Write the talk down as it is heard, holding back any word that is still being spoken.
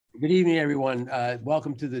Good evening, everyone.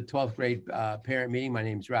 Welcome to the 12th grade parent meeting. My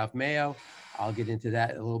name is Ralph Mayo. I'll get into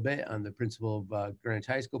that a little bit. I'm the principal of Greenwich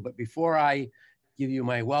High School. But before I give you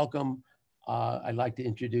my welcome, I'd like to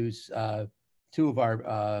introduce two of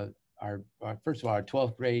first of all, our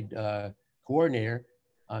 12th grade coordinator,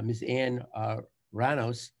 Ms. Ann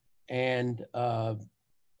Ranos, and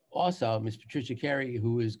also Ms. Patricia Carey,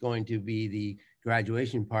 who is going to be the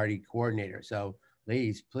graduation party coordinator. So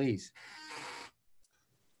ladies, please.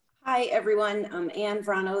 Hi, everyone. I'm Ann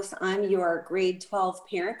Vranos. I'm your grade 12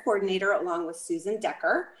 parent coordinator along with Susan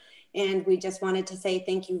Decker. And we just wanted to say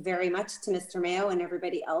thank you very much to Mr. Mayo and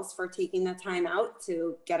everybody else for taking the time out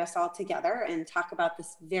to get us all together and talk about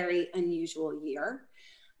this very unusual year.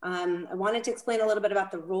 I wanted to explain a little bit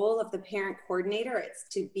about the role of the parent coordinator. It's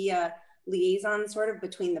to be a liaison sort of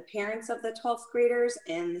between the parents of the 12th graders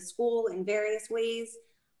and the school in various ways.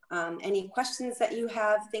 Any questions that you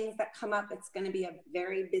have, things that come up, it's going to be a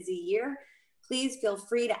very busy year. Please feel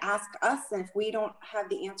free to ask us. And if we don't have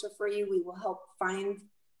the answer for you, we will help find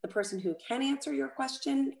the person who can answer your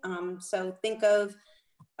question. So think of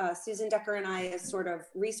Susan Decker and I as sort of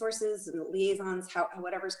resources and liaisons,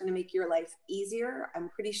 whatever's going to make your life easier. I'm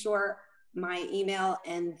pretty sure my email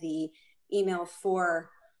and the email for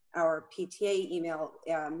our PTA email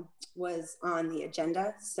was on the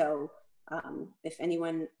agenda. So if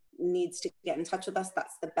anyone needs to get in touch with us,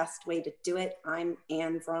 that's the best way to do it. I'm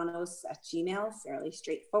Ann Vranos at Gmail, fairly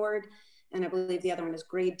straightforward. And I believe the other one is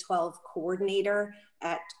grade 12 coordinator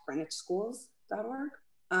at greenwichschools.org.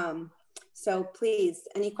 So please,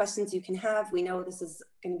 any questions you can have. We know this is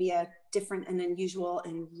going to be a different and unusual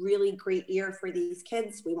and really great year for these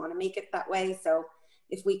kids. We want to make it that way. So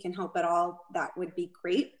if we can help at all, that would be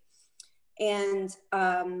great. And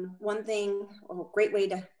one thing, a great way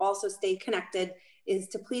to also stay connected is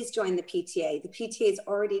to please join the PTA. The PTA has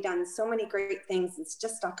already done so many great things. It's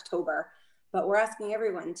just October, but we're asking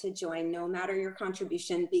everyone to join, no matter your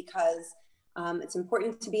contribution, because it's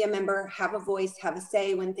important to be a member, have a voice, have a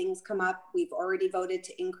say when things come up. We've already voted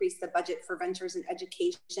to increase the budget for Ventures in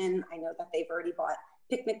Education. I know that they've already bought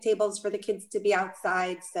picnic tables for the kids to be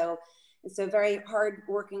outside. So it's a very hard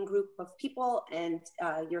working group of people, and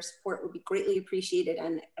your support would be greatly appreciated.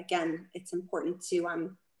 And again, it's important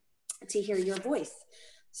to hear your voice.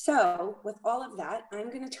 So with all of that, I'm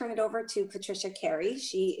going to turn it over to Patricia Carey.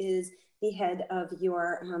 She is the head of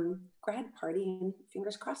your grad party, and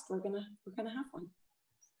fingers crossed we're gonna have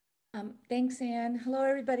one. Thanks, Ann. Hello,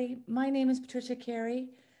 everybody. My name is Patricia Carey.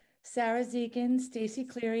 Sarah Zegan, Stacy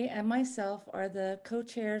Cleary, and myself are the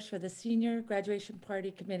co-chairs for the Senior Graduation Party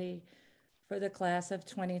Committee for the class of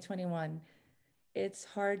 2021. It's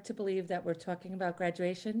hard to believe that we're talking about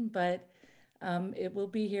graduation, but it will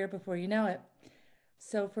be here before you know it.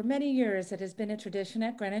 So for many years, it has been a tradition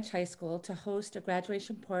at Greenwich High School to host a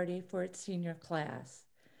graduation party for its senior class.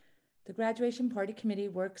 The Graduation Party Committee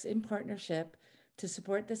works in partnership to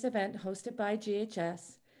support this event hosted by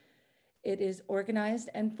GHS. It is organized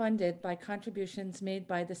and funded by contributions made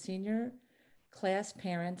by the senior class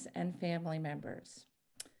parents and family members.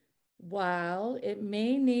 While it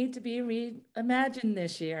may need to be reimagined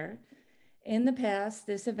this year, in the past,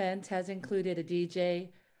 this event has included a DJ,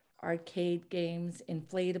 arcade games,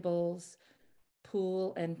 inflatables,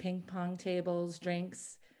 pool and ping pong tables,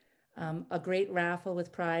 drinks, a great raffle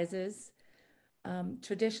with prizes.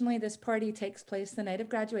 Traditionally, this party takes place the night of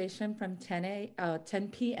graduation from 10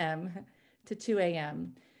 p.m. to 2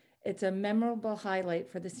 a.m. It's a memorable highlight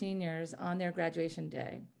for the seniors on their graduation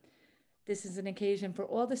day. This is an occasion for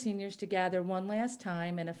all the seniors to gather one last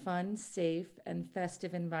time in a fun, safe, and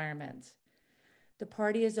festive environment. The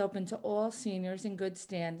party is open to all seniors in good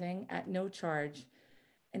standing at no charge,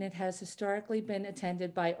 and it has historically been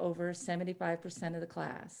attended by over 75% of the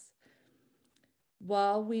class.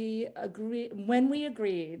 When we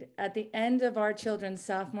agreed at the end of our children's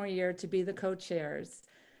sophomore year to be the co-chairs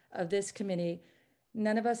of this committee,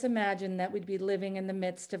 none of us imagined that we'd be living in the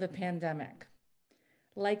midst of a pandemic.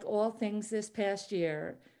 Like all things this past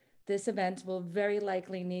year, this event will very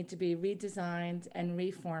likely need to be redesigned and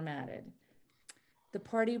reformatted. The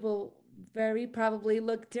party will very probably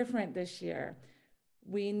look different this year.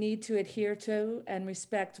 We need to adhere to and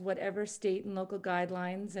respect whatever state and local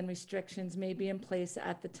guidelines and restrictions may be in place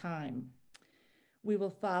at the time. We will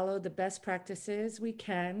follow the best practices we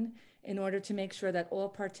can in order to make sure that all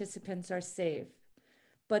participants are safe.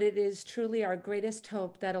 But it is truly our greatest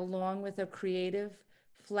hope that along with a creative,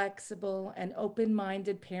 flexible, and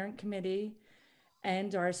open-minded parent committee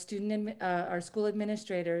and our school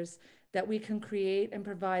administrators, that we can create and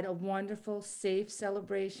provide a wonderful, safe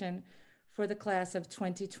celebration for the class of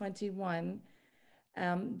 2021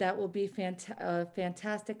 That will be a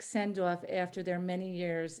fantastic send-off after their many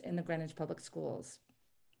years in the Greenwich Public Schools.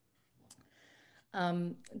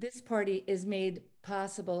 This party is made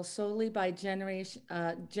possible solely by generous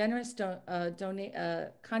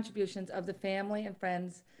contributions of the family and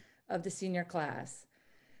friends of the senior class.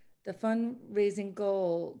 The fundraising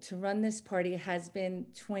goal to run this party has been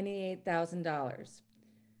 $28,000.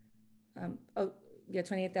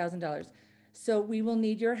 $28,000. So we will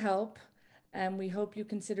need your help, and we hope you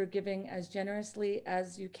consider giving as generously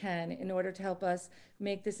as you can in order to help us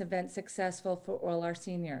make this event successful for all our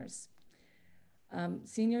seniors.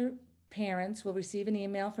 Senior parents will receive an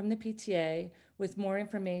email from the PTA with more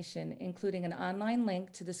information, including an online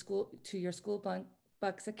link to your school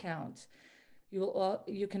bucks account.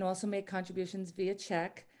 You can also make contributions via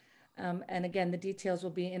check, and again, the details will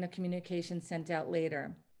be in a communication sent out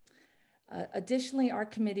later. Additionally, our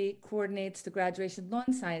committee coordinates the graduation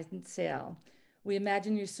lawn sign sale. We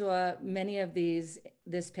imagine you saw many of these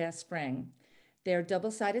this past spring. They're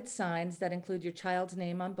double-sided signs that include your child's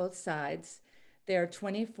name on both sides. They're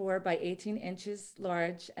 24 by 18 inches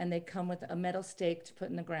large, and they come with a metal stake to put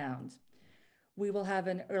in the ground. We will have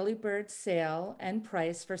an early bird sale and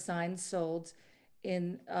price for signs sold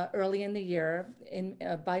early in the year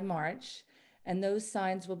by March, and those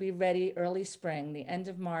signs will be ready early spring, the end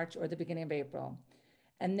of March or the beginning of April.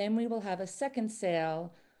 And then we will have a second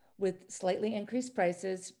sale with slightly increased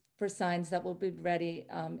prices for signs that will be ready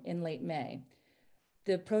in late May.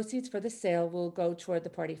 The proceeds for the sale will go toward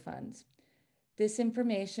the party funds. This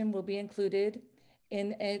information will be included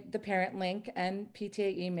in the parent link and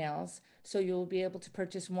PTA emails, so you'll be able to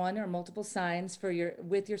purchase one or multiple signs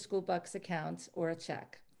with your school bucks account or a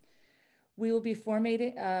check. We will be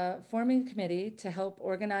forming a committee to help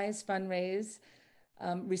organize, fundraise,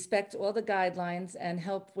 respect all the guidelines, and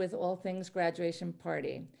help with all things graduation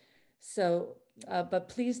party. So, but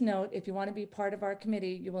please note, if you want to be part of our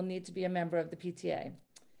committee, you will need to be a member of the PTA.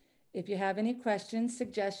 If you have any questions,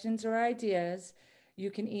 suggestions, or ideas, you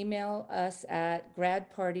can email us at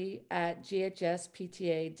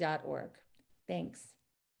gradparty@ghspta.org. Thanks.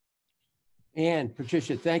 And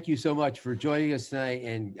Patricia, thank you so much for joining us tonight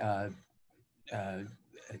and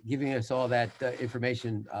giving us all that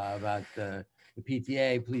information about the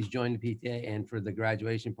PTA. Please join the PTA and for the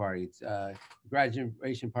graduation party. The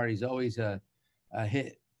graduation party is always a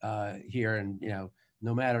hit here, and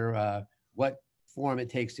no matter what form it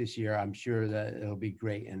takes this year, I'm sure that it'll be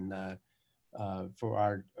great and for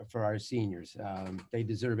our seniors. They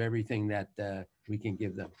deserve everything that we can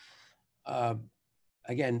give them.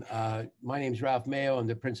 Again, my name is Ralph Mayo. I'm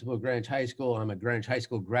the principal of Greenwich High School. I'm a Greenwich High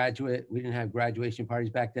School graduate. We didn't have graduation parties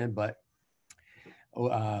back then, but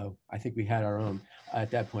I think we had our own at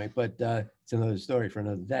that point, but it's another story for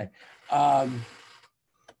another day.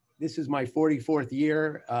 This is my 44th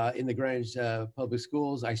year in the Greenwich Public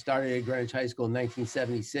Schools. I started at Greenwich High School in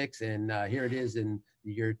 1976, and here it is in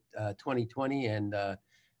the year 2020, and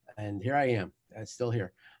here I am, still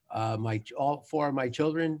here. All four of my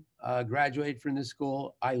children graduated from this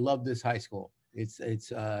school. I love this high school.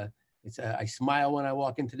 I smile when I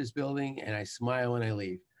walk into this building, and I smile when I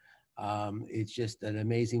leave. It's just an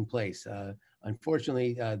amazing place.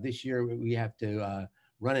 Unfortunately, this year we have to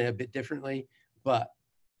run it a bit differently, but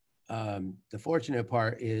the fortunate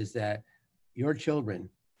part is that your children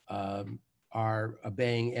are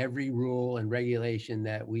obeying every rule and regulation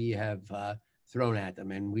that we have thrown at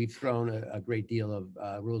them. And we've thrown a great deal of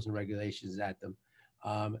rules and regulations at them.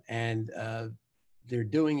 They're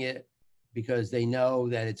doing it because they know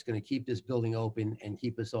that it's going to keep this building open and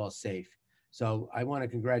keep us all safe. So I want to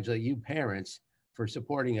congratulate you parents for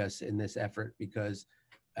supporting us in this effort, because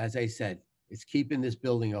as I said, it's keeping this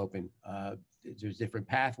building open. There's different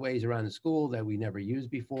pathways around the school that we never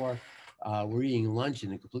used before. We're eating lunch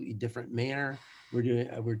in a completely different manner.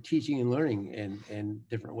 We're teaching and learning in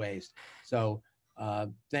different ways. So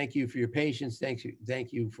thank you for your patience.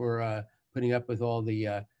 Thank you for putting up with all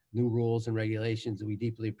the new rules and regulations. We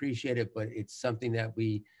deeply appreciate it, but it's something that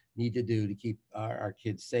we need to do to keep our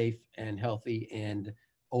kids safe and healthy and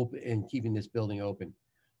open, and keeping this building open.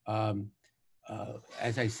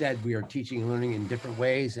 As I said, we are teaching and learning in different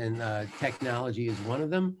ways, and technology is one of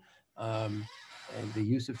them, and the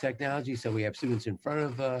use of technology. So we have students in front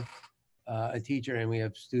of a teacher, and we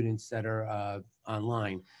have students that are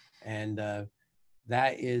online. And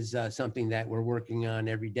that is something that we're working on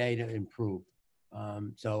every day to improve.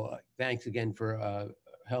 So thanks again for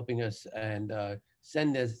helping us, and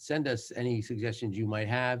send us any suggestions you might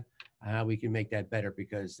have how we can make that better,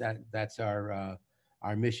 because that's our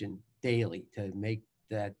mission daily, to make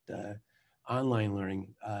that online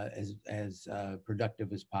learning as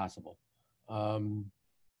productive as possible.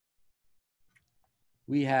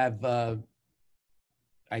 We have,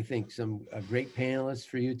 I think, some great panelists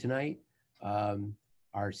for you tonight.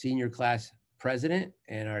 Our senior class president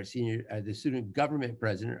and our the student government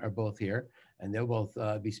president are both here, and they'll both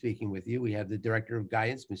be speaking with you. We have the director of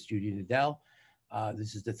guidance, Ms. Judy Nadell.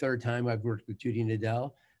 This is the third time I've worked with Judy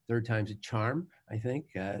Nadell. Third time's a charm, I think.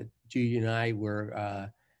 Judy and I were,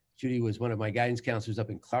 Judy was one of my guidance counselors up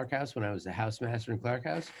in Clark House when I was the housemaster in Clark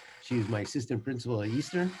House. She was my assistant principal at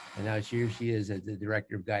Eastern, and now here she is as the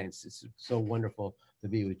director of guidance. It's so wonderful to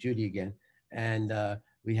be with Judy again. And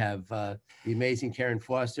we have the amazing Karen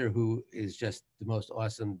Foster, who is just the most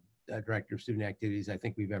awesome director of student activities I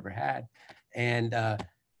think we've ever had. And a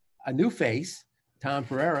new face, Tom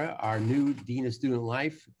Pereira, our new Dean of Student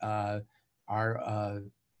Life, our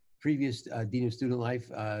previous Dean of Student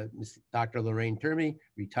Life, Ms. Dr. Lorraine Termy,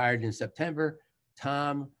 retired in September.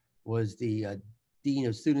 Tom was the Dean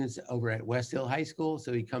of Students over at West Hill High School,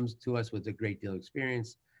 so he comes to us with a great deal of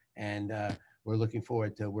experience, and we're looking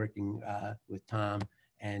forward to working with Tom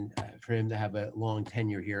and for him to have a long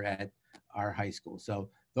tenure here at our high school. So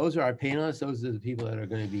those are our panelists. Those are the people that are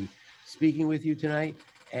going to be speaking with you tonight.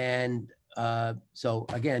 And so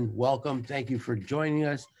again, welcome. Thank you for joining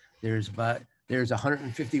us. There's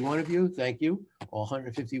 151 of you. Thank you, all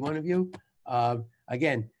 151 of you.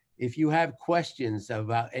 Again, if you have questions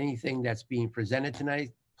about anything that's being presented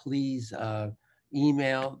tonight, please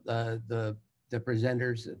email the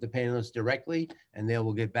presenters, the panelists directly, and they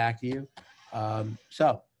will get back to you.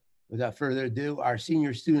 So without further ado, our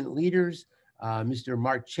senior student leaders, Mr.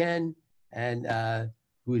 Mark Chen, and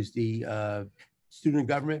who is the student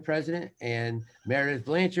government president, and Meredith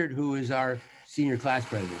Blanchard, who is our senior class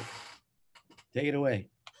president. Take it away.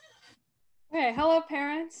 Okay, hello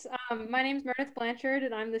parents. My name is Meredith Blanchard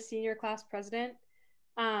and I'm the senior class president.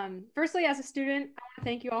 Firstly, as a student, I want to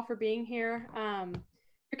thank you all for being here.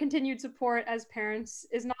 Your continued support as parents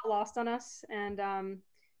is not lost on us, and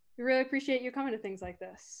we really appreciate you coming to things like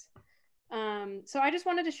this. So I just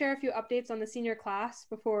wanted to share a few updates on the senior class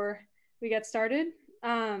before we get started.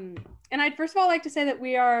 And I'd first of all like to say that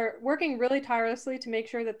we are working really tirelessly to make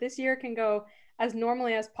sure that this year can go as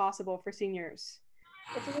normally as possible for seniors.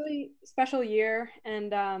 It's a really special year,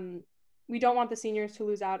 and we don't want the seniors to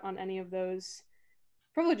lose out on any of those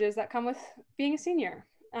privileges that come with being a senior.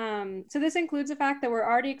 So this includes the fact that we're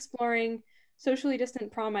already exploring socially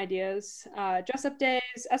distant prom ideas, dress-up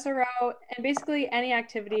days, SRO, and basically any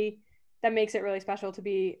activity that makes it really special to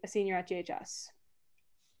be a senior at GHS.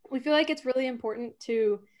 We feel like it's really important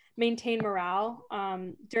to maintain morale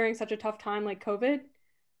during such a tough time like COVID.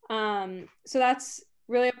 So that's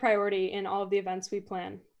really a priority in all of the events we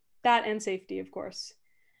plan. That and safety, of course.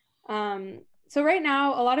 So right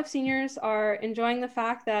now, a lot of seniors are enjoying the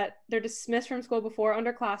fact that they're dismissed from school before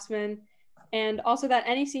underclassmen, and also that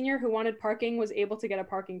any senior who wanted parking was able to get a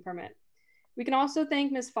parking permit. We can also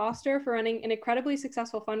thank Ms. Foster for running an incredibly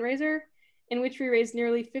successful fundraiser in which we raised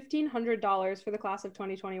nearly $1,500 for the class of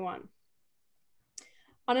 2021.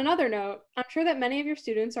 On another note, I'm sure that many of your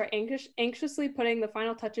students are anxiously putting the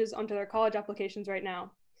final touches onto their college applications right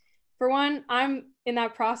now. For one, I'm in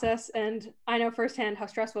that process and I know firsthand how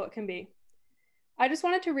stressful it can be. I just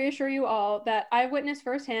wanted to reassure you all that I've witnessed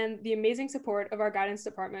firsthand the amazing support of our guidance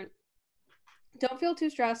department. Don't feel too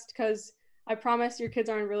stressed because I promise your kids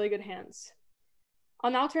are in really good hands.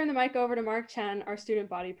 I'll now turn the mic over to Mark Chen, our student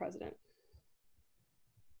body president.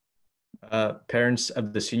 Parents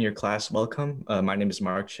of the senior class, welcome. My name is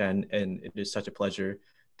Mark Chen, and it is such a pleasure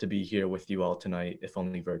to be here with you all tonight, if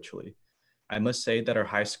only virtually. I must say that our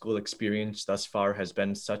high school experience thus far has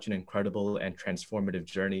been such an incredible and transformative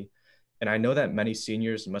journey, and I know that many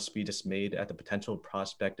seniors must be dismayed at the potential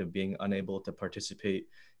prospect of being unable to participate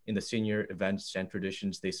in the senior events and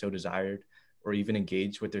traditions they so desired, or even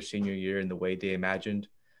engage with their senior year in the way they imagined.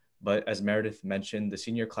 But as Meredith mentioned, the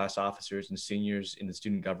senior class officers and seniors in the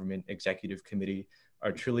Student Government Executive Committee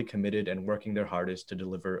are truly committed and working their hardest to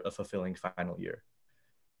deliver a fulfilling final year.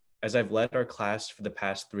 As I've led our class for the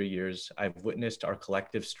past 3 years, I've witnessed our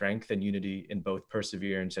collective strength and unity in both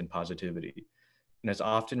perseverance and positivity. And as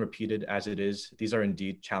often repeated as it is, these are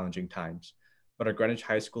indeed challenging times. But our Greenwich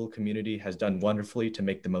High School community has done wonderfully to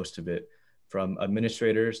make the most of it, from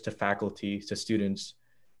administrators to faculty to students,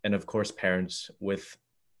 and of course, parents.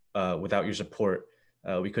 Without your support,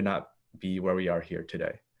 we could not be where we are here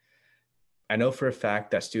today. I know for a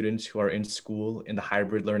fact that students who are in school in the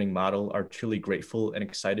hybrid learning model are truly grateful and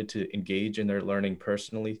excited to engage in their learning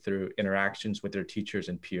personally through interactions with their teachers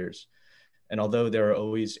and peers. And although there are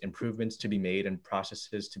always improvements to be made and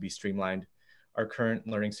processes to be streamlined, our current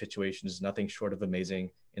learning situation is nothing short of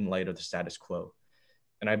amazing in light of the status quo.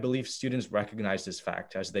 And I believe students recognize this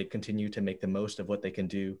fact as they continue to make the most of what they can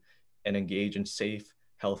do and engage in safe,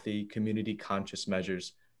 healthy, community-conscious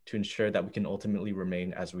measures to ensure that we can ultimately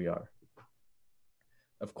remain as we are.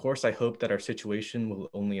 Of course, I hope that our situation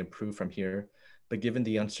will only improve from here, but given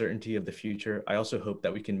the uncertainty of the future, I also hope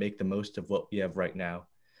that we can make the most of what we have right now.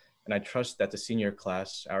 And I trust that the senior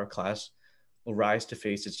class, our class, will rise to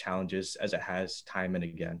face its challenges as it has time and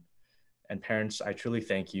again. And parents, I truly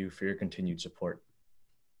thank you for your continued support.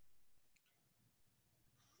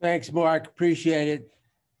 Thanks, Mark. Appreciate it.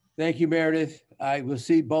 Thank you, Meredith. I will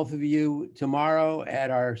see both of you tomorrow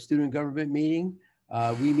at our student government meeting.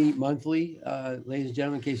 We meet monthly, ladies and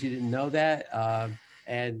gentlemen, in case you didn't know that.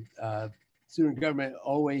 Student government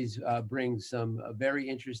always brings some very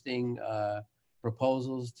interesting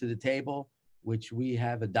proposals to the table, which we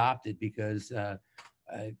have adopted because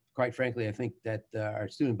quite frankly, I think that our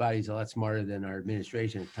student body is a lot smarter than our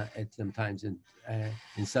administration at sometimes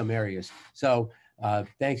in some areas. So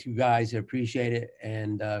thanks, you guys. I appreciate it,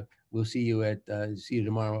 and we'll see you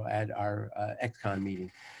tomorrow at our XCon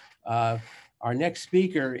meeting. Our next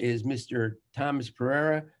speaker is Mr. Thomas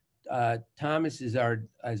Pereira. Thomas is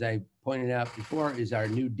as I pointed out before, is our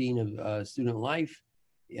new Dean of Student Life.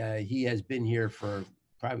 He has been here for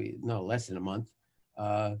probably less than a month.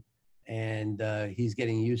 And he's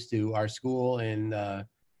getting used to our school and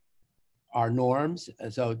our norms.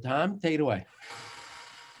 So Tom, take it away.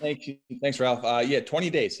 Thank you. Thanks, Ralph. Yeah, 20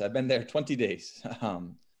 days. I've been there 20 days.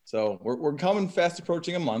 So we're coming fast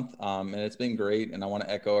approaching a month, and it's been great. And I want to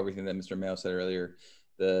echo everything that Mr. Mayo said earlier.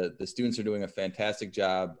 The students are doing a fantastic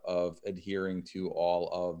job of adhering to all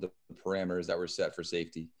of the parameters that were set for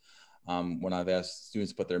safety. When I've asked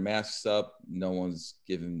students to put their masks up, no one's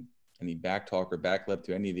given any back talk or back lip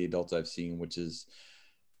to any of the adults I've seen, which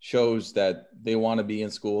shows that they want to be in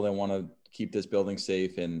school. They want to keep this building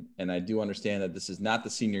safe. And I do understand that this is not the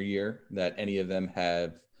senior year that any of them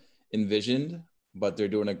have envisioned, but they're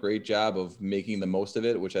doing a great job of making the most of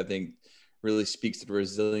it, which I think really speaks to the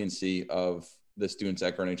resiliency of the students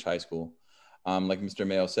at Greenwich High School. Like Mr.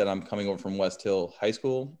 Mayo said, I'm coming over from West Hill High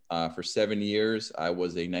School. For 7 years, I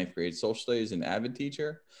was a 9th grade social studies and AVID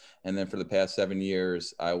teacher. And then for the past 7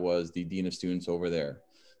 years, I was the Dean of Students over there.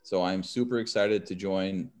 So I'm super excited to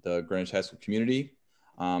join the Greenwich High School community.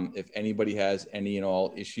 If anybody has any and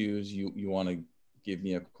all issues, you want to give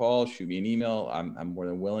me a call, shoot me an email, I'm more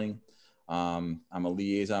than willing. I'm a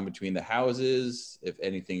liaison between the houses. If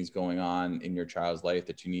anything's going on in your child's life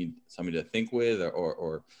that you need somebody to think with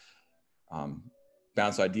or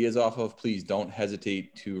bounce ideas off of, please don't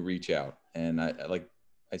hesitate to reach out. And like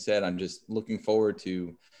I said, I'm just looking forward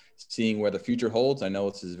to seeing where the future holds. I know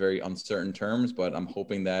this is very uncertain terms, but I'm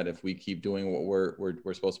hoping that if we keep doing what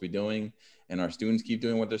we're supposed to be doing and our students keep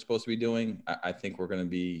doing what they're supposed to be doing, I think we're going to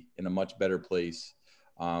be in a much better place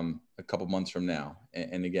a couple months from now.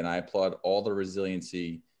 And again, I applaud all the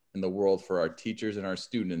resiliency in the world for our teachers and our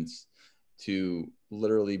students to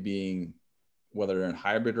literally being, whether they're in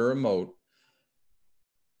hybrid or remote,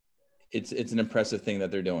 it's an impressive thing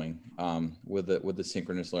that they're doing with the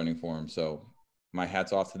synchronous learning forum. So my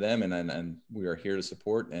hat's off to them, and we are here to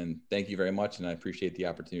support. And thank you very much. And I appreciate the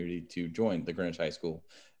opportunity to join the Greenwich High School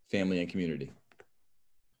family and community.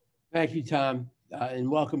 Thank you, Tom,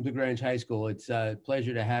 and welcome to Greenwich High School. It's a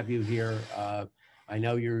pleasure to have you here. I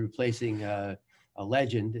know you're replacing a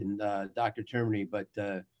legend in Dr. Termini, but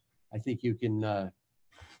I think you can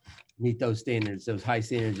meet those standards, those high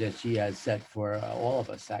standards that she has set for all of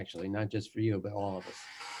us, actually, not just for you, but all of us.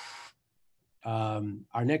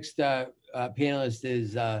 Our next panelist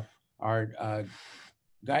is our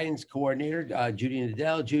guidance coordinator, Judy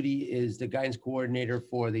Nadell. Judy is the guidance coordinator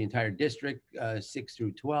for the entire district, 6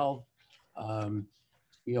 through 12.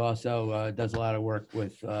 He also does a lot of work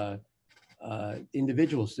with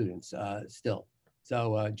individual students still.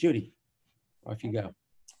 So Judy, off you go.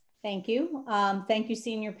 Thank you. Thank you,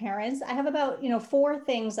 senior parents. I have about 4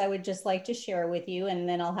 things I would just like to share with you, and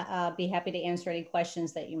then I'll be happy to answer any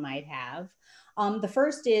questions that you might have. The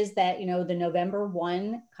first is that, the November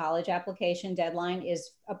 1 college application deadline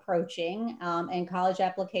is approaching, and college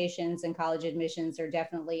applications and college admissions are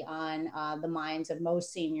definitely on the minds of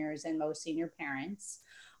most seniors and most senior parents.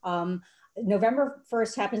 November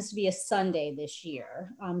 1st happens to be a Sunday this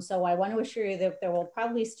year. So I want to assure you that there will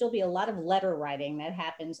probably still be a lot of letter writing that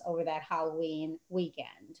happens over that Halloween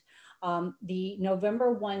weekend. The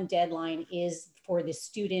November 1 deadline is for the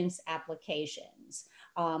students' applications.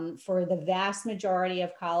 For the vast majority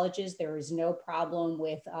of colleges, there is no problem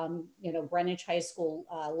with, Greenwich High School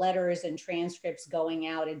letters and transcripts going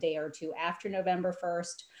out a day or two after November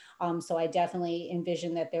 1st. So I definitely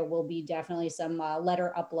envision that there will be definitely some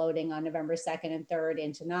letter uploading on November 2nd and 3rd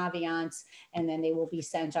into Naviance, and then they will be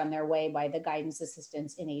sent on their way by the guidance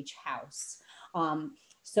assistants in each house.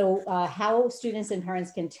 So how students and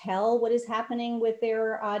parents can tell what is happening with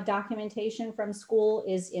their documentation from school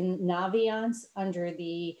is in Naviance under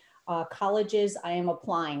the colleges I am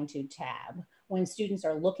applying to tab. When students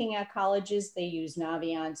are looking at colleges, they use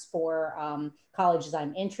Naviance for colleges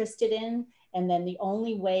I'm interested in. And then the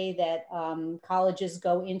only way that colleges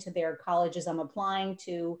go into their colleges I'm applying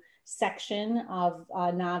to section of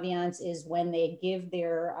Naviance is when they give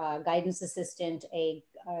their guidance assistant a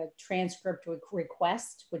transcript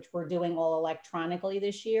request, which we're doing all electronically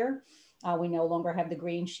this year. We no longer have the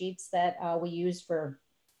green sheets that we used for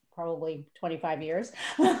probably 25 years.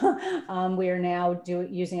 We are now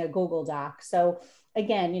using a Google Doc. So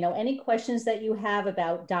again, any questions that you have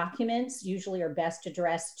about documents usually are best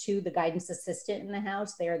addressed to the guidance assistant in the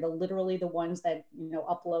house. They are literally the ones that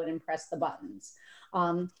upload and press the buttons.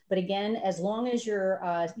 But again, as long as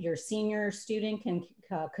your senior student can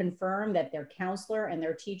confirm that their counselor and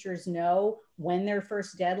their teachers know when their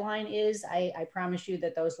first deadline is, I promise you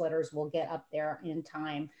that those letters will get up there in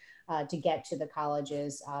time to get to the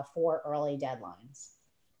colleges for early deadlines.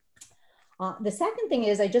 The second thing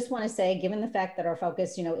is, I just want to say, given the fact that our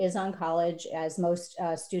focus, is on college, as most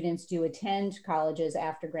students do attend colleges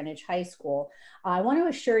after Greenwich High School, I want to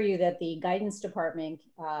assure you that the guidance department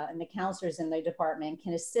and the counselors in the department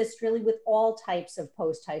can assist really with all types of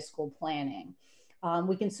post-high school planning.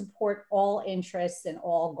 We can support all interests and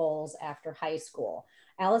all goals after high school.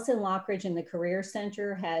 Allison Lockridge in the Career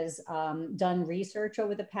Center has done research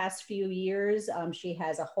over the past few years. She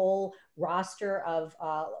has a whole roster of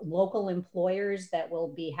local employers that will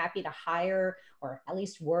be happy to hire, or at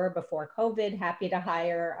least were before COVID, happy to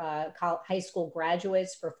hire high school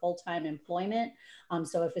graduates for full-time employment.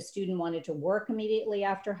 So if a student wanted to work immediately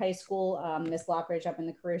after high school, Ms. Lockridge up in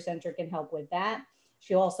the Career Center can help with that.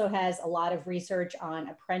 She also has a lot of research on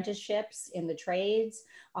apprenticeships in the trades,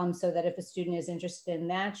 so that if a student is interested in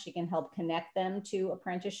that, she can help connect them to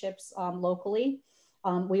apprenticeships locally.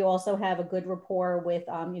 We also have a good rapport with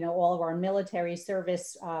all of our military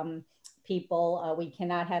service people. We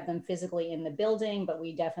cannot have them physically in the building, but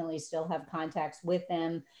we definitely still have contacts with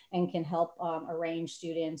them and can help arrange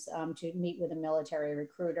students to meet with a military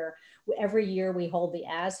recruiter. Every year we hold the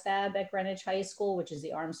ASVAB at Greenwich High School, which is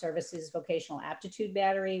the Armed Services Vocational Aptitude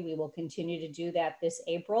Battery. We will continue to do that this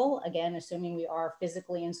April. Again, assuming we are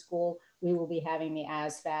physically in school, we will be having the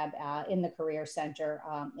ASVAB in the Career Center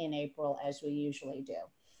in April, as we usually do.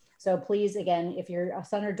 So please, again, if your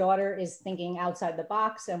son or daughter is thinking outside the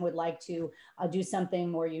box and would like to do something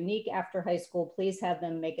more unique after high school, please have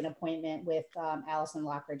them make an appointment with Allison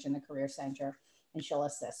Lockridge in the Career Center, and she'll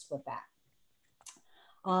assist with that.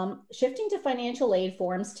 Shifting to financial aid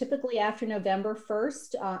forms, typically after November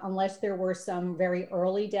 1st, unless there were some very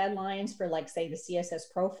early deadlines for, like, say, the CSS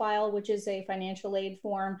profile, which is a financial aid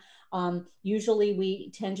form. Usually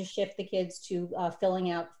we tend to shift the kids to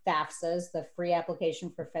filling out FAFSAs, the free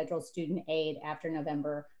application for federal student aid, after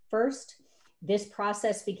November 1st. This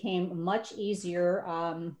process became much easier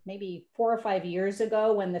maybe 4 or 5 years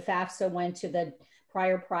ago when the FAFSA went to the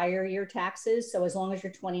prior year taxes. So as long as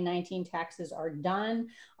your 2019 taxes are done,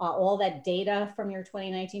 all that data from your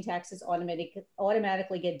 2019 taxes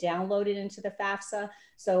automatically get downloaded into the FAFSA.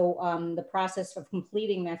 So the process of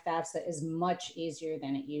completing that FAFSA is much easier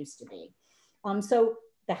than it used to be. So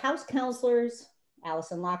the house counselors,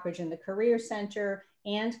 Allison Lockridge in the Career Center,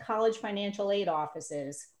 and college financial aid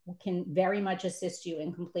offices can very much assist you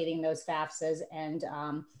in completing those FAFSAs and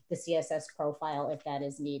the CSS profile if that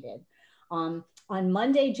is needed. On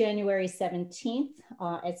Monday, January 17th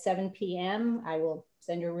at 7 p.m., I will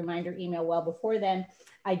send you a reminder email well before then.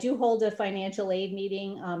 I do hold a financial aid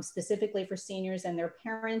meeting specifically for seniors and their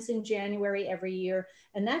parents in January every year.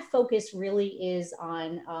 And that focus really is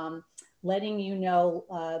on letting you know,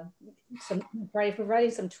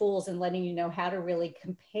 providing some tools and letting you know how to really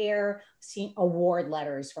compare award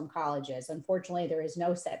letters from colleges. Unfortunately, there is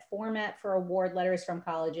no set format for award letters from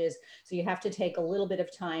colleges, so you have to take a little bit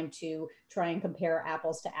of time to try and compare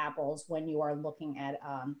apples to apples when you are looking at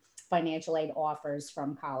financial aid offers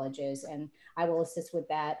from colleges. And I will assist with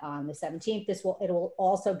that on the 17th. It will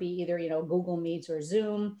also be either Google Meets or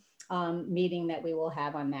Zoom meeting that we will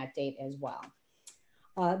have on that date as well.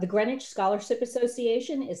 The Greenwich Scholarship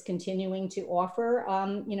Association is continuing to offer,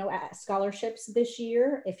 scholarships this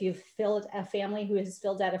year. If you've filled a family who has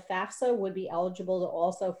filled out a FAFSA would be eligible to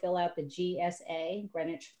also fill out the GSA,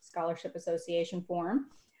 Greenwich Scholarship Association form.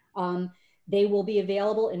 They will be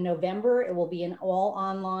available in November. It will be an all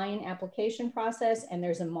online application process, and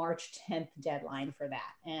there's a March 10th deadline for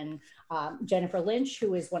that. And Jennifer Lynch,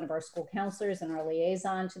 who is one of our school counselors and our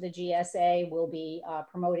liaison to the GSA, will be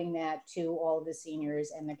promoting that to all of the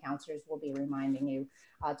seniors, and the counselors will be reminding you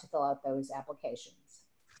to fill out those applications.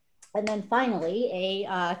 And then finally,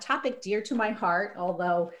 a topic dear to my heart,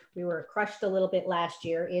 although we were crushed a little bit last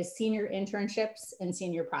year, is senior internships and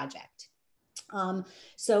senior project.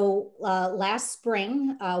 Last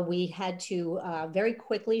spring, we had to very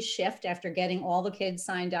quickly shift after getting all the kids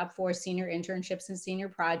signed up for senior internships and senior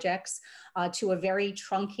projects to a very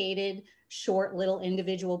truncated, short little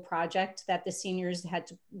individual project that the seniors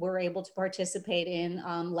were able to participate in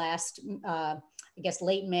last,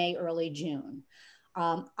 late May, early June.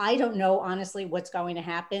 I don't know, honestly, what's going to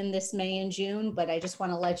happen this May and June, but I just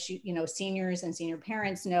want to let seniors and senior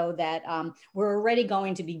parents know that we're already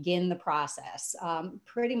going to begin the process.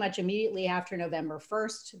 Pretty much immediately after November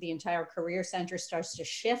 1st, the entire Career Center starts to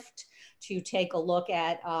shift to take a look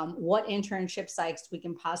at what internship sites we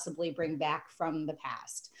can possibly bring back from the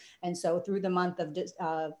past. And so through the month of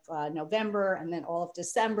November and then all of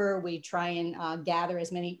December, we try and gather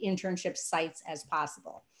as many internship sites as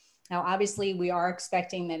possible. Now, obviously, we are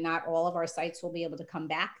expecting that not all of our sites will be able to come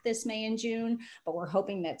back this May and June, but we're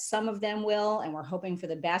hoping that some of them will, and we're hoping for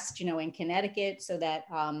the best, in Connecticut, so that,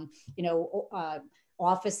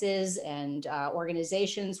 offices and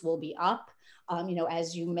organizations will be up.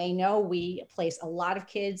 As you may know, we place a lot of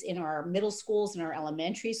kids in our middle schools and our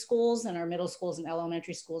elementary schools, and our middle schools and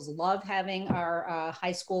elementary schools love having our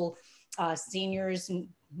high school seniors and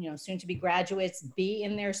soon to be graduates be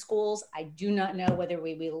in their schools. I do not know whether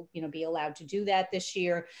we will be allowed to do that this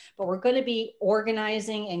year, but we're going to be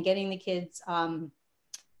organizing and getting the kids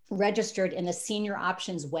registered in the Senior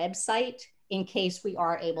Options website in case we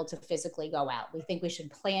are able to physically go out. We think we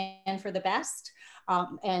should plan for the best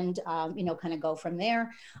and kind of go from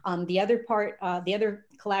there. The other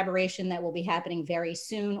collaboration that will be happening very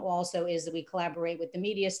soon also is that we collaborate with the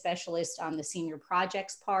media specialist on the senior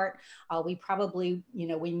projects part. We probably,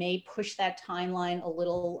 we may push that timeline a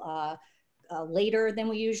little later than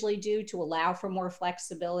we usually do to allow for more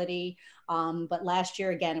flexibility. But last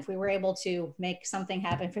year, again, if we were able to make something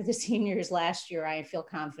happen for the seniors last year, I feel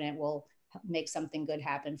confident we'll make something good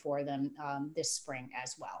happen for them this spring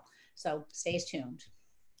as well. So stay tuned.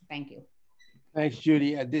 Thank you. Thanks,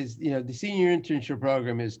 Judy. The senior internship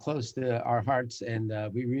program is close to our hearts, and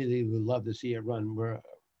we really would love to see it run.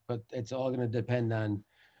 But it's all going to depend on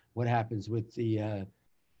what happens with the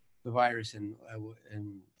virus and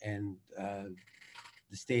the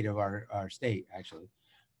state of our state, actually.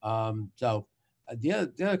 The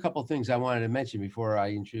other couple of things I wanted to mention before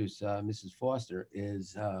I introduce Mrs. Foster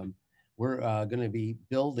is we're going to be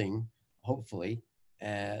building, hopefully,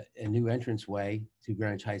 a new entranceway to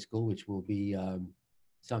Greenwich High School, which will be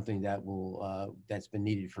something that that's been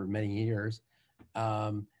needed for many years.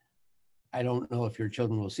 I don't know if your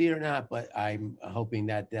children will see it or not, but I'm hoping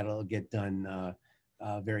that that'll get done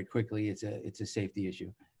very quickly. It's a safety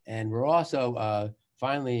issue, and we're also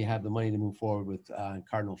finally have the money to move forward with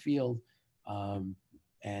Cardinal Field,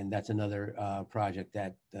 and that's another project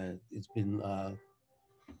that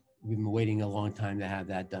we've been waiting a long time to have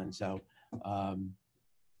that done. So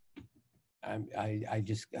I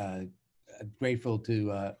just grateful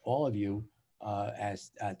to all of you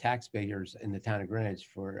as taxpayers in the town of Greenwich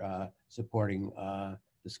for supporting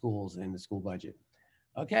the schools and the school budget.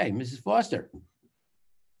 Okay, Mrs. Foster.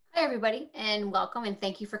 Hi, everybody, and welcome, and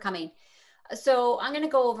thank you for coming. So I'm going to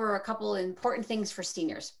go over a couple important things for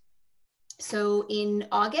seniors. So in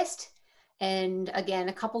August, and again,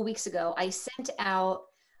 a couple weeks ago, I sent out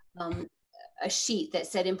a sheet that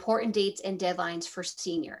said important dates and deadlines for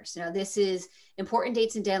seniors. Now, this is important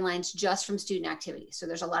dates and deadlines just from student activities. So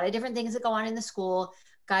there's a lot of different things that go on in the school,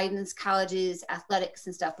 guidance, colleges, athletics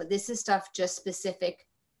and stuff, but this is stuff just specific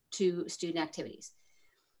to student activities.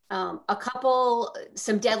 Some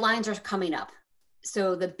deadlines are coming up.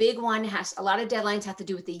 So the big one a lot of deadlines have to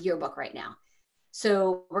do with the yearbook right now.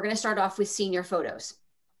 So we're going to start off with senior photos.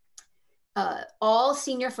 All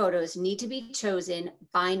senior photos need to be chosen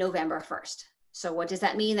by November 1st. So what does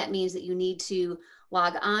that mean? That means that you need to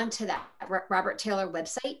log on to that Robert Taylor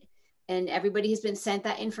website, and everybody has been sent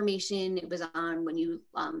that information. It was on when you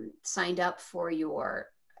signed up for your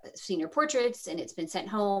senior portraits, and it's been sent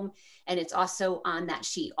home, and it's also on that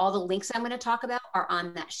sheet. All the links I'm going to talk about are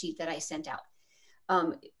on that sheet that I sent out.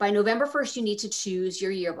 By November 1st, you need to choose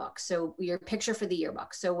your yearbook. So your picture for the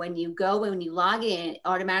yearbook. So when you go and when you log in,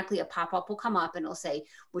 automatically a pop-up will come up and it'll say,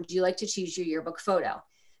 would you like to choose your yearbook photo?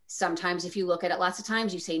 Sometimes if you look at it lots of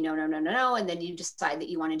times, you say, no, no, no, no, no. And then you decide that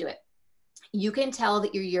you want to do it. You can tell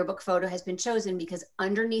that your yearbook photo has been chosen because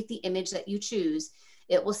underneath the image that you choose,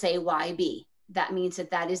 it will say YB. That means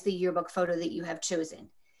that that is the yearbook photo that you have chosen.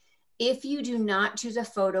 If you do not choose a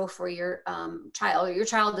photo for your child, or your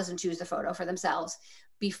child doesn't choose the photo for themselves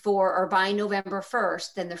before or by November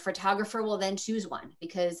 1st, then the photographer will then choose one,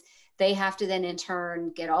 because they have to then in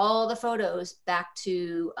turn get all the photos back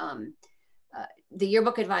to the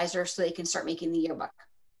yearbook advisor so they can start making the yearbook.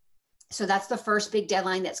 So that's the first big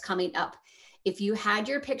deadline that's coming up. If you had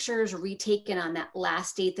your pictures retaken on that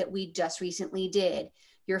last date that we just recently did,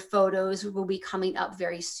 your photos will be coming up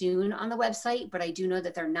very soon on the website, but I do know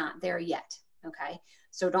that they're not there yet, okay?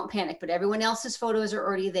 So don't panic, but everyone else's photos are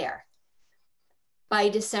already there. By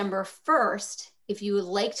December 1st, if you would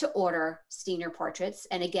like to order senior portraits,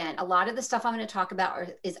 and again, a lot of the stuff I'm gonna talk about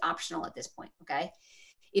is optional at this point, okay?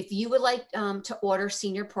 If you would like to order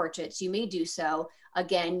senior portraits, you may do so.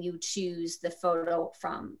 Again, you choose the photo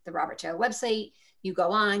from the Robert Taylor website. You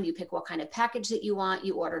go on, you pick what kind of package that you want,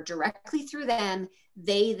 you order directly through them.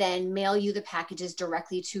 They then mail you the packages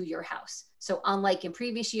directly to your house. So unlike in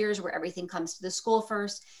previous years where everything comes to the school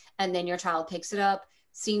first and then your child picks it up,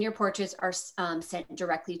 senior portraits are sent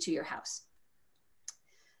directly to your house.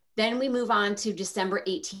 Then we move on to December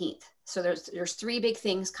 18th. So there's three big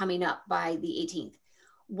things coming up by the 18th.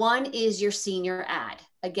 One is your senior ad.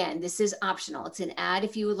 Again, this is optional. It's an ad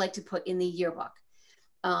if you would like to put in the yearbook.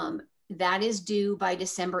 That is due by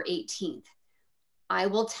December 18th. I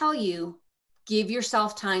will tell you, give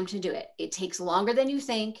yourself time to do it. It takes longer than you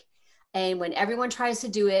think. And when everyone tries to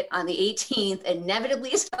do it on the 18th,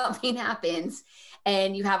 inevitably something happens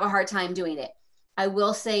and you have a hard time doing it. I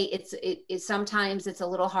will say it's sometimes it's a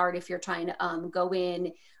little hard if you're trying to go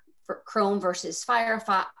in for Chrome versus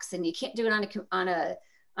Firefox, and you can't do it on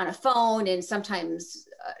a phone, and sometimes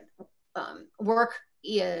work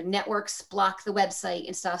networks block the website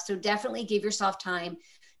and stuff. So definitely give yourself time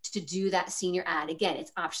to do that senior ad. Again,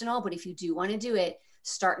 it's optional, but if you do want to do it,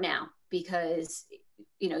 start now, because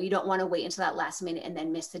you don't want to wait until that last minute and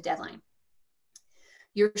then miss the deadline.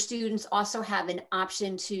 Your students also have an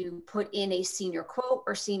option to put in a senior quote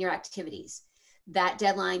or senior activities. That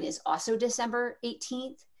deadline is also December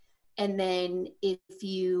 18th. And then if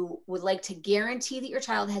you would like to guarantee that your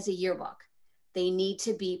child has a yearbook, they need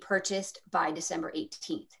to be purchased by December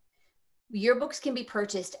 18th. Yearbooks can be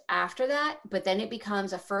purchased after that, but then it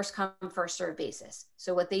becomes a first come, first serve basis.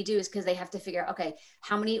 So what they do is, because they have to figure out, okay,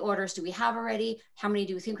 how many orders do we have already? How many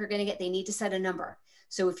do we think we're going to get? They need to set a number.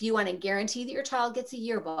 So if you want to guarantee that your child gets a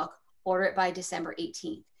yearbook, order it by December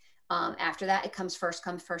 18th. After that, it comes first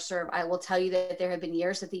come, first serve. I will tell you that there have been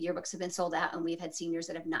years that the yearbooks have been sold out, and we've had seniors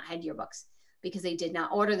that have not had yearbooks because they did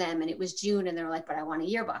not order them. And it was June and they're like, but I want a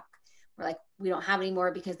yearbook. We're like, we don't have any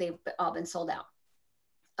more because they've all been sold out.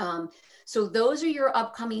 So those are your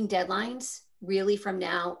upcoming deadlines, really from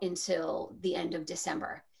now until the end of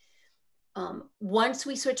December. Once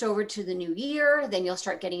we switch over to the new year, then you'll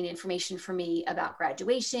start getting information from me about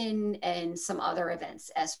graduation and some other events,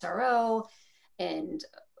 SRO, and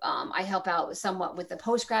I help out somewhat with the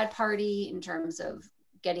post-grad party in terms of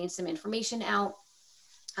getting some information out.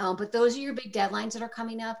 But those are your big deadlines that are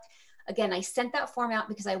coming up. Again, I sent that form out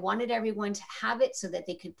because I wanted everyone to have it so that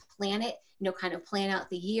they could plan it, kind of plan out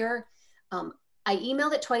the year. I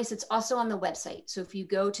emailed it twice. It's also on the website. So if you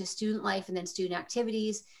go to Student Life and then Student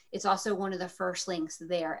Activities, it's also one of the first links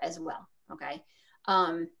there as well, okay?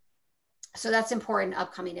 So that's important,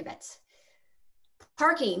 upcoming events.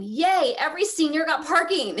 Parking, yay, every senior got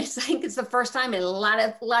parking. I think it's the first time in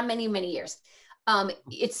many years.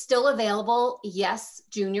 It's still available. Yes,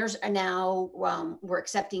 juniors are now, we're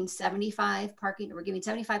accepting 75 parking, we're giving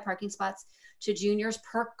 75 parking spots to juniors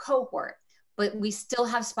per cohort, but we still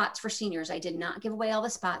have spots for seniors. I did not give away all the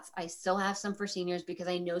spots. I still have some for seniors because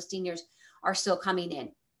I know seniors are still coming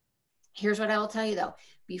in. Here's what I will tell you though,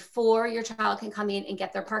 before your child can come in and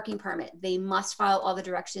get their parking permit, they must follow all the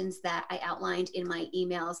directions that I outlined in my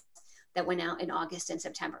emails that went out in August and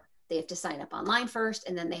September. They have to sign up online first,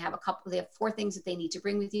 and then they have 4 things that they need to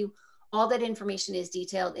bring with you. All that information is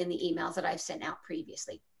detailed in the emails that I've sent out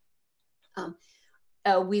previously.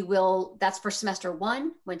 That's for semester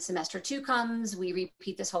 1. When semester 2 comes, we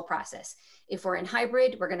repeat this whole process. If we're in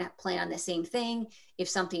hybrid, we're going to plan on the same thing. If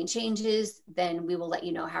something changes, then we will let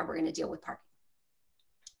you know how we're going to deal with parking.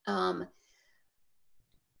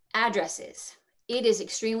 Addresses. It is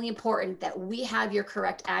extremely important that we have your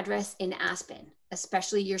correct address in Aspen.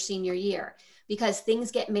 especially your senior year, because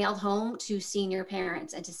things get mailed home to senior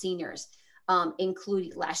parents and to seniors,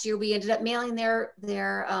 including last year, we ended up mailing their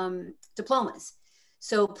diplomas.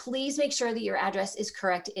 So please make sure that your address is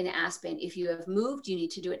correct in Aspen. If you have moved, you need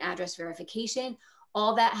to do an address verification.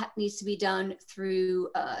 All that needs to be done through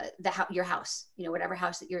your house, you know, whatever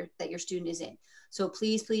house that your student is in. So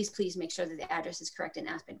please, please, please make sure that the address is correct in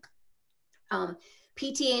Aspen.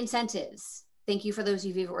 PTA incentives. Thank you for those of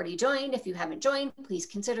you who've already joined. If you haven't joined, please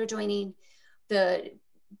consider joining.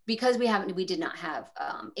 Because we did not have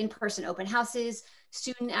in-person open houses,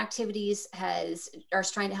 student activities are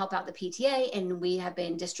trying to help out the PTA, and we have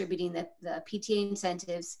been distributing the PTA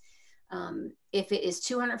incentives. If it is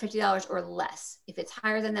 $250 or less. If it's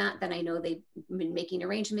higher than that, then I know they've been making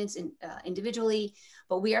arrangements individually,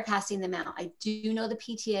 but we are passing them out. I do know the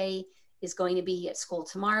PTA is going to be at school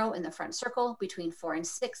tomorrow in the front circle between 4 and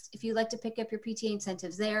 6. If you'd like to pick up your PTA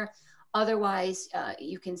incentives there. Otherwise,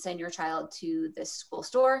 you can send your child to the school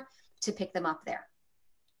store to pick them up there.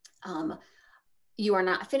 You are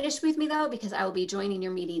not finished with me though, because I will be joining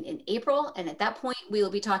your meeting in April. And at that point, we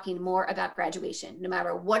will be talking more about graduation. No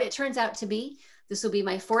matter what it turns out to be, this will be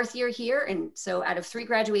my 4th year here. And so out of 3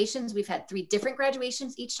 graduations, we've had 3 different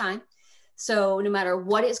graduations each time. So no matter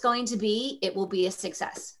what it's going to be, it will be a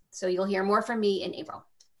success. So you'll hear more from me in April.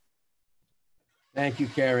 Thank you,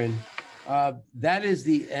 Karen. That is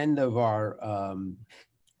the end of our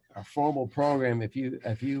formal program. If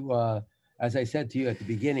you as I said to you at the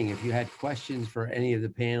beginning, if you had questions for any of the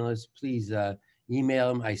panelists, please email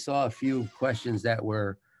them. I saw a few questions that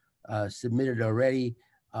were submitted already.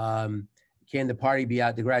 Can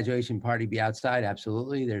the graduation party be outside?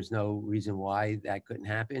 Absolutely. There's no reason why that couldn't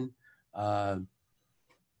happen. Can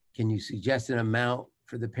you suggest an amount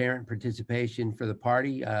for the parent participation for the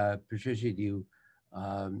party? Patricia, do you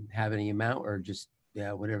have any amount, or just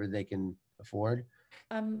whatever they can afford?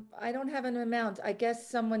 I don't have an amount. I guess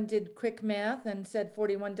someone did quick math and said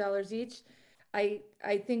 $41 each. I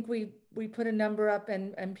think we put a number up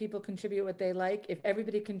and people contribute what they like. If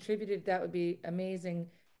everybody contributed, that would be amazing.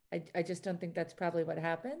 I just don't think that's probably what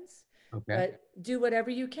happens. Okay. But do whatever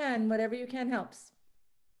you can helps.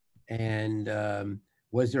 And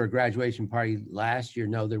was there a graduation party last year?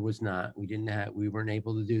 No, there was not. We weren't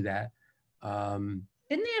able to do that.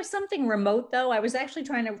 Didn't they have something remote though? I was actually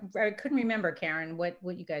I couldn't remember, Karen, what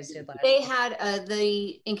you guys did last year. They had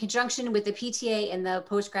in conjunction with the PTA and the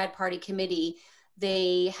post-grad party committee,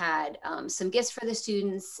 they had some gifts for the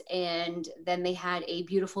students, and then they had a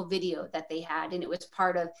beautiful video that they had, and it was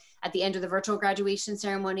part of, at the end of the virtual graduation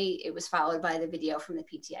ceremony, it was followed by the video from the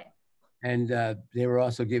PTA. And they were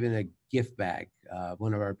also given a gift bag.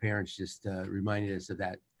 One of our parents just reminded us of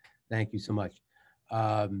that. Thank you so much.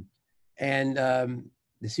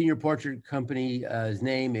 The Senior Portrait Company, his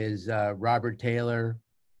name is Robert Taylor,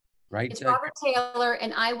 right? It's Robert Taylor,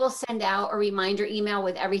 and I will send out a reminder email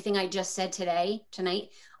with everything I just said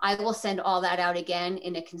tonight. I will send all that out again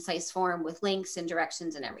in a concise form with links and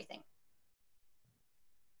directions and everything.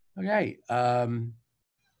 Okay.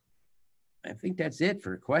 I think that's it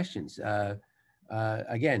for questions.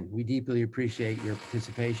 Again, we deeply appreciate your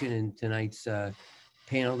participation in tonight's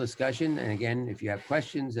panel discussion. And again, if you have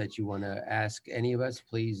questions that you want to ask any of us,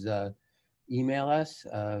 please email us.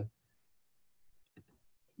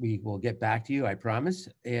 We will get back to you, I promise.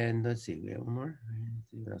 And let's see, we have one more. Let's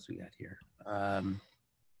see what else we got here.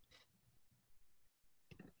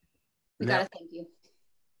 We got to thank you.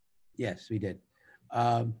 Yes, we did.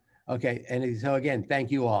 Okay, and so again,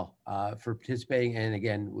 thank you all for participating. And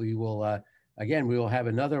again, we will have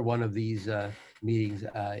another one of these meetings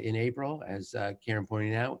in April, as Karen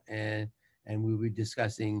pointed out, and we will be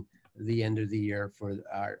discussing the end of the year for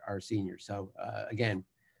our seniors. So again,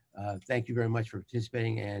 thank you very much for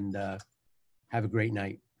participating, and have a great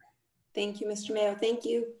night. Thank you, Mr. Mayo. Thank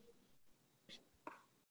you.